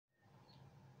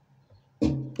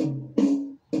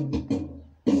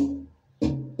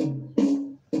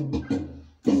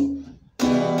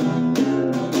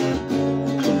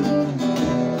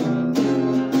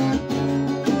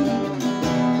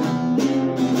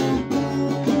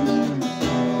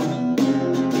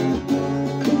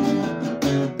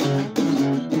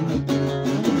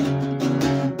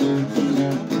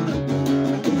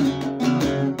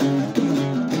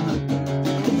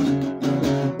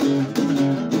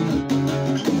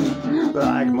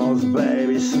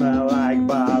smell like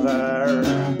butter.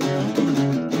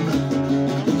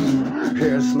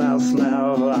 He smells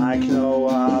like no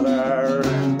other.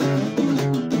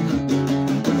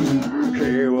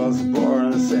 He was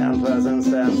born scentless and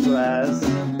senseless.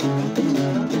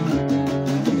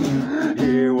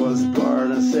 He was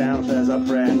born a scentless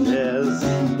apprentice.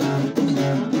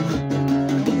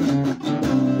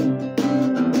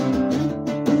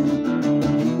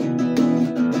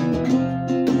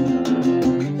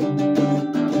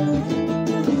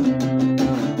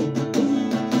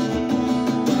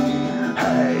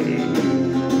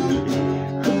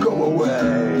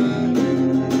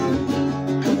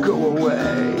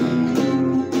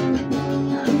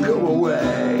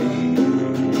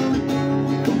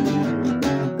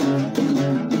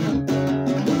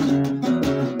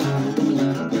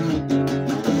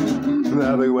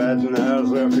 Every wet nurse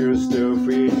refused to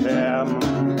feed him.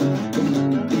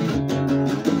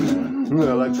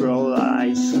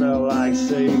 Electrolytes smell like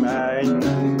semen.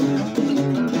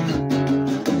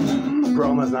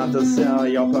 Promise not to sell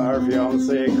your perfume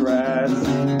secrets.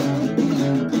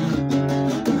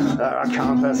 There are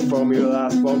countless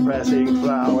formulas for pressing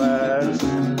flowers.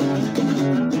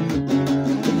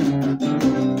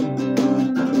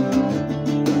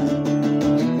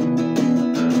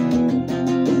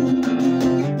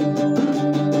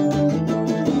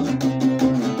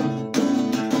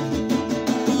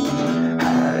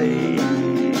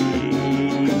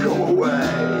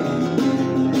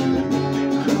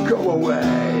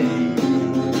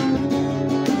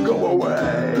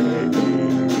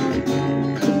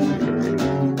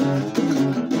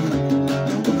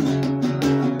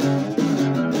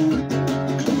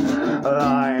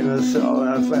 So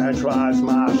and fetch rice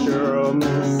mushrooms,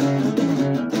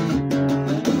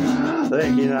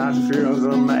 thinking that fumes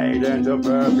are made into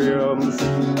perfumes.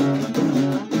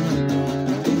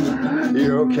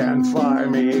 You can't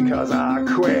find me 'cause I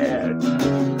quit.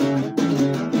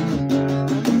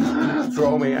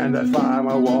 Throw me in that fire,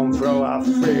 I won't throw a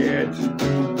fit.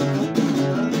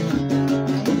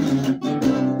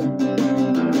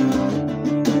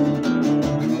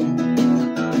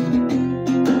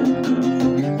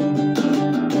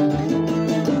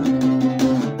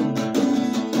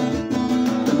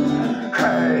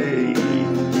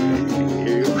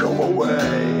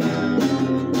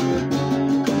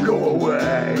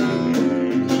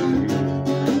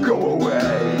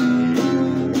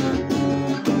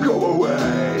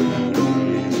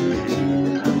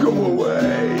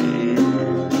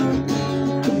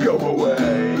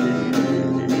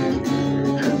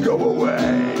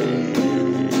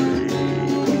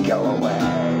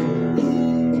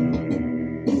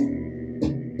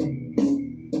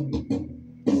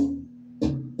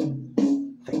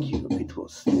 Thank you. It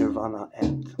was Nirvana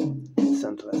and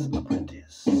Scentless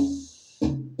Apprentice.